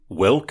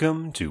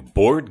Welcome to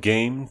Board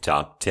Game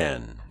Top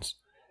Tens,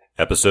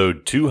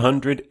 episode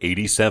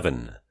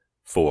 287,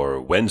 for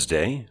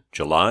Wednesday,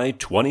 July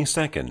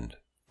 22nd,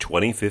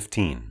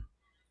 2015.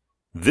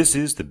 This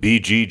is the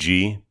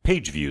BGG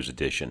Page Views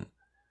edition.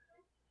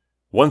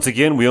 Once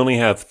again, we only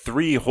have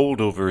 3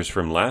 holdovers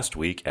from last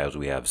week, as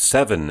we have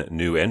 7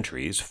 new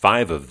entries,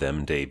 5 of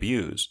them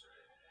debuts.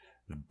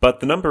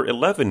 But the number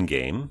 11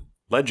 game,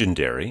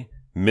 Legendary,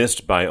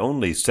 missed by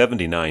only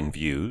 79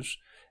 views.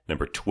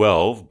 Number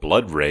 12,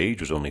 Blood Rage,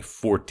 was only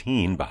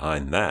 14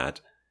 behind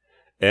that.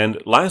 And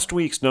last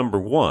week's number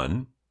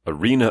 1,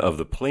 Arena of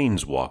the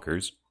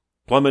Planeswalkers,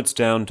 plummets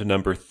down to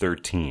number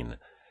 13,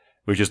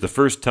 which is the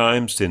first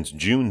time since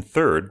June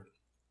 3rd,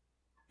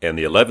 and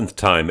the 11th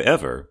time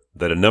ever,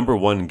 that a number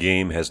 1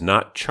 game has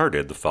not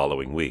charted the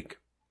following week.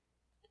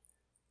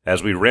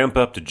 As we ramp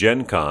up to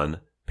Gen Con,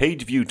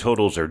 page view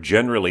totals are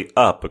generally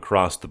up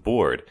across the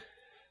board,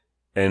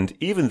 and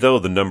even though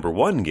the number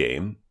 1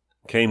 game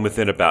came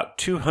within about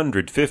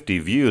 250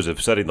 views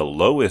of setting the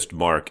lowest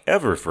mark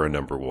ever for a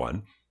number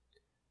 1,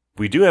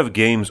 we do have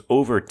games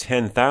over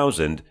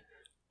 10,000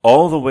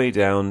 all the way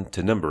down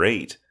to number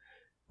 8,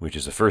 which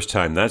is the first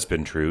time that's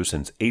been true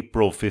since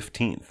April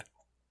 15th.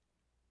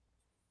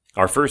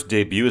 Our first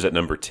debut is at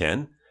number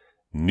 10,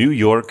 New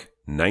York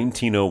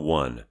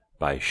 1901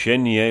 by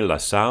Chenier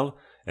LaSalle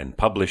and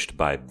published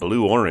by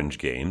Blue Orange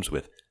Games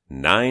with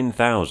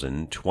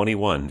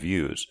 9,021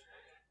 views.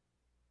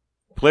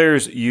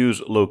 Players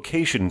use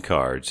location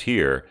cards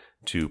here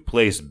to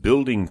place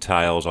building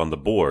tiles on the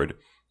board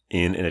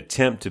in an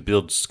attempt to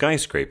build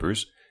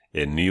skyscrapers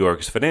in New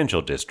York's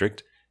financial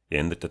district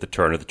at the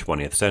turn of the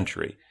 20th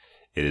century.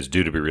 It is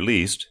due to be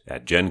released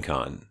at Gen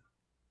Con.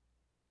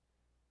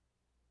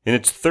 In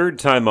its third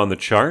time on the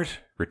chart,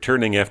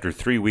 returning after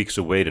 3 weeks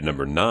away to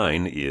number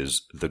 9,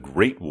 is The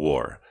Great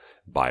War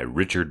by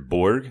Richard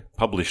Borg,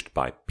 published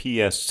by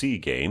PSC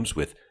Games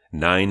with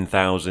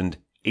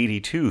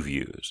 9,082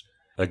 views.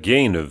 A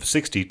gain of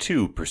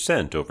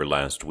 62% over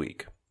last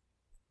week.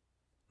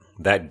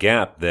 That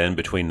gap then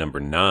between number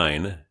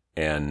 9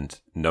 and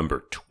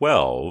number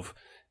 12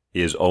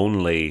 is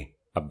only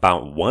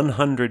about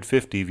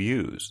 150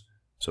 views,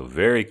 so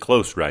very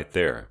close right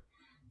there.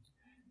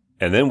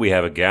 And then we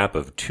have a gap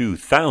of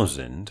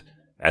 2,000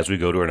 as we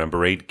go to our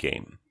number 8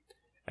 game.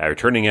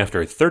 Returning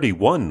after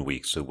 31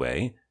 weeks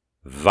away,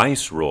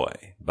 Viceroy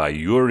by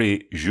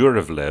Yuri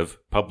Zhurevlev,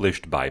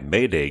 published by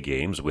Mayday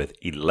Games with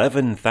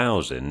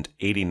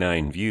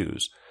 11,089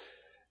 views.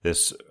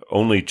 This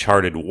only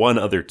charted one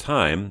other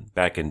time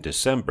back in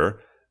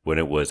December when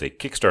it was a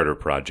Kickstarter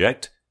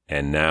project,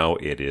 and now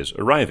it is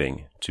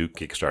arriving to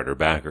Kickstarter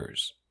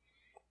backers.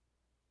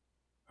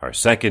 Our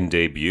second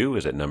debut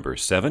is at number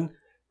 7,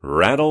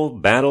 Rattle,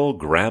 Battle,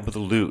 Grab the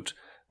Loot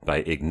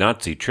by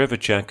Ignacy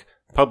Trzewiczek,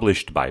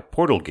 published by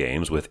Portal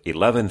Games with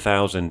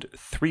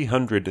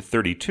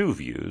 11,332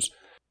 views,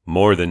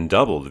 more than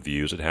double the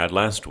views it had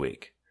last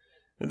week.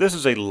 This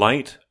is a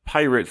light,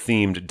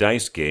 pirate-themed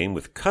dice game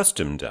with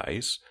custom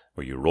dice,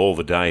 where you roll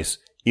the dice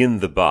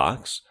in the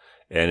box,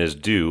 and is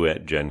due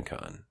at Gen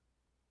Con.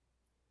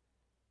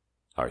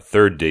 Our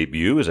third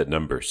debut is at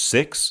number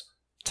 6,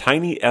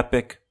 Tiny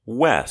Epic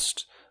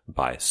West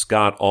by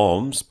Scott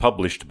Almes,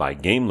 published by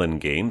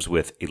Gamelin Games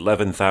with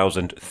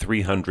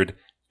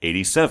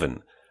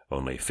 11,387,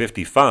 only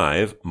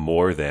 55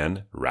 more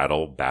than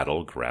Rattle,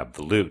 Battle, Grab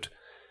the Loot.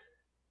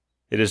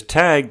 It is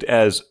tagged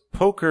as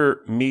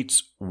Poker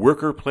meets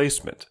Worker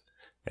Placement,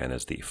 and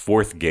is the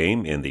 4th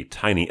game in the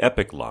Tiny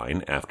Epic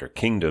line after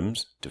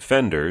Kingdoms,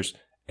 Defenders,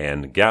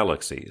 and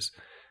Galaxies.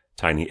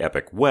 Tiny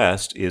Epic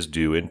West is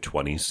due in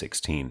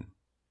 2016.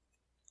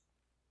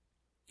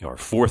 Our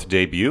 4th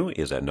debut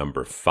is at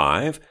number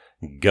 5,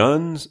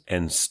 Guns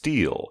and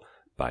Steel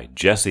by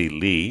Jesse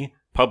Lee,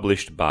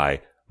 published by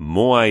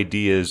Mo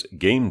Ideas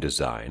Game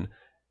Design,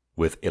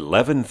 with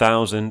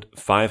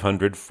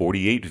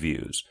 11,548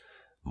 views,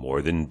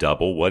 more than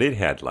double what it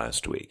had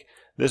last week.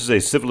 This is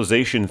a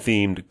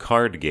Civilization-themed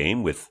card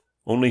game with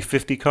only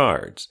 50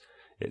 cards.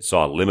 It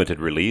saw a limited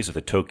release at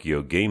the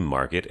Tokyo Game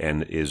Market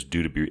and is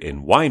due to be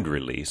in wide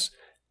release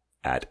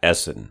at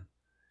Essen.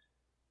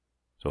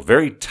 So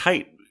very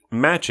tight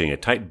matching, a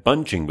tight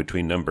bunching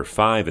between number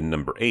 5 and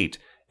number 8,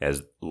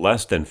 as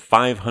less than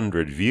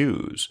 500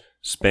 views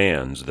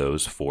spans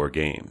those 4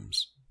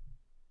 games.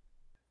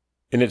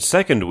 In its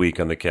second week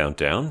on the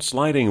countdown,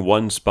 sliding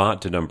 1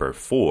 spot to number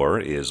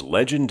 4 is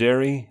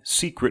Legendary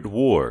Secret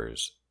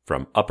Wars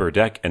from Upper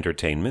Deck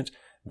Entertainment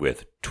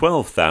with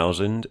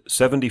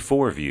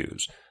 12,074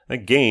 views, a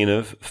gain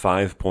of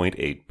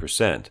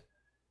 5.8%.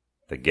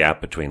 The gap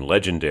between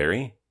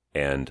Legendary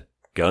and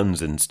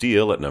Guns and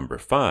Steel at number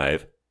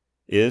 5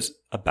 is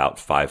about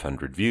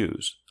 500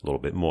 views, a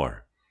little bit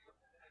more.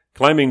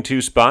 Climbing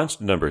 2 spots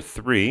to number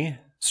 3,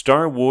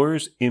 Star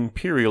Wars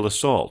Imperial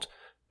Assault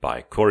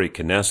by Corey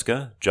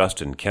Kineska,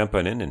 Justin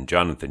Kemppanen, and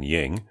Jonathan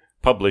Ying,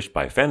 published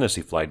by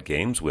Fantasy Flight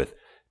Games with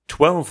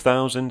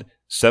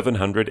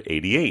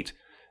 12,788,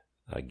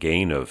 a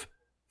gain of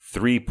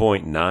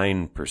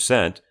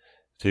 3.9%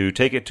 to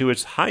take it to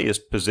its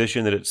highest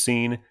position that it's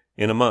seen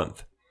in a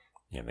month.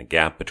 And the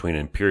gap between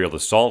Imperial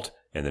Assault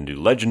and the new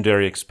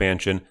Legendary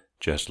expansion,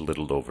 just a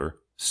little over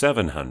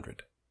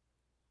 700.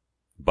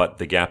 But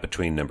the gap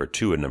between number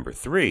 2 and number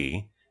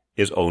 3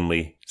 is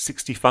only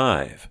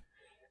 65.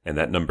 And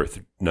that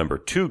number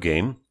 2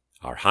 game,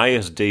 our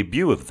highest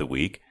debut of the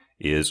week,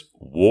 is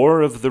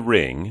War of the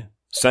Ring,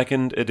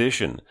 2nd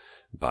edition,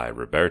 by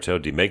Roberto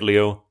Di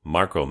Meglio,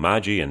 Marco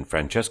Maggi, and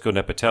Francesco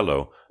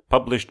Nepatello,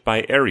 published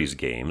by Ares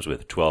Games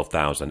with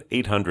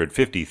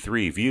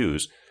 12,853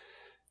 views.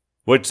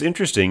 What's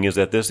interesting is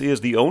that this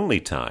is the only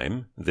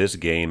time this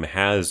game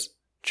has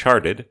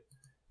charted,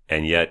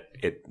 and yet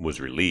it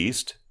was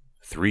released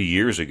 3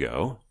 years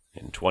ago,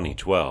 in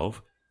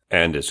 2012,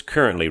 and is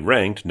currently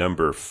ranked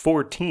number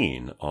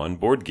 14 on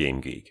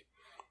BoardGameGeek.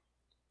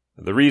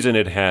 The reason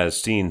it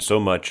has seen so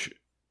much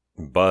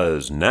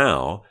buzz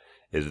now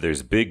is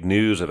there's big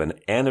news of an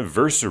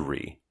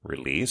anniversary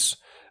release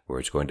where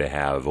it's going to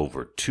have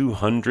over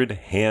 200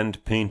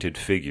 hand-painted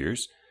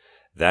figures.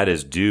 That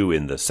is due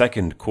in the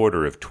second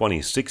quarter of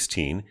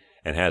 2016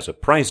 and has a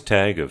price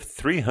tag of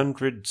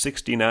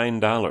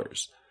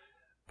 $369.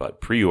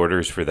 But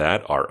pre-orders for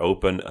that are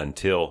open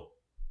until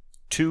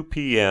 2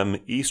 p.m.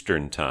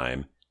 Eastern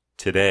Time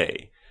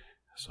today.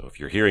 So if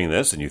you're hearing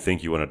this and you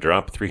think you want to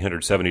drop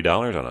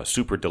 $370 on a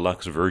super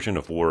deluxe version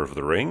of War of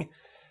the Ring,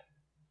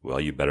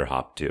 well, you better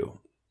hop to.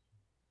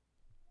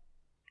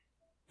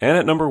 And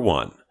at number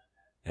 1,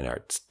 in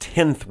our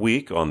 10th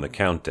week on the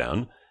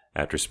countdown,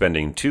 after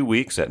spending 2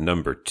 weeks at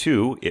number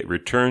 2, it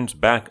returns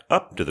back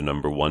up to the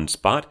number 1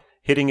 spot,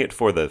 hitting it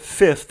for the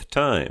 5th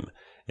time.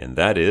 And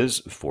that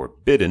is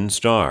Forbidden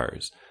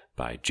Stars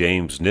by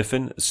James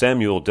Niffen,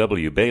 Samuel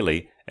W.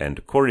 Bailey,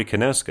 and Corey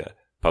Konieczka,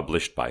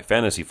 published by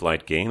Fantasy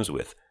Flight Games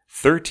with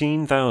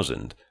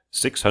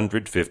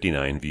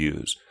 13,659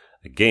 views,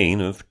 a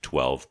gain of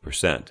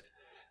 12%.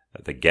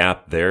 The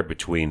gap there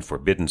between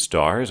Forbidden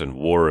Stars and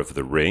War of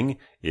the Ring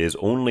is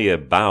only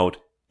about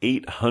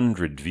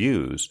 800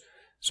 views,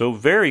 so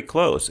very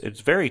close.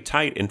 It's very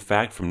tight, in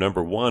fact, from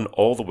number 1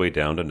 all the way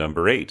down to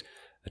number 8.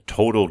 A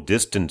total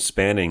distance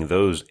spanning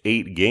those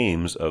 8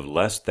 games of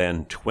less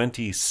than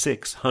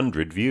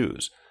 2,600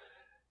 views.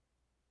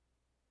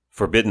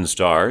 Forbidden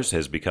Stars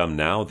has become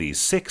now the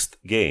 6th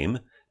game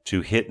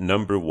to hit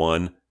number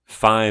 1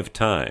 5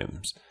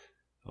 times.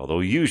 Although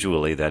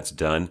usually that's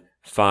done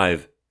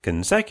 5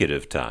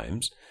 consecutive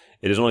times,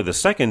 it is only the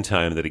second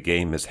time that a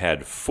game has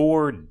had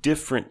 4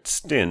 different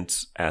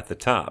stints at the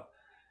top.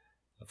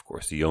 Of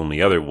course, the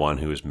only other one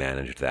who has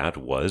managed that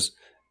was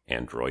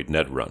Android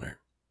Netrunner.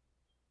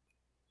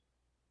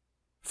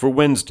 For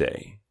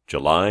Wednesday,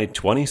 July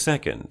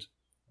 22nd,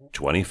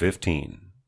 2015.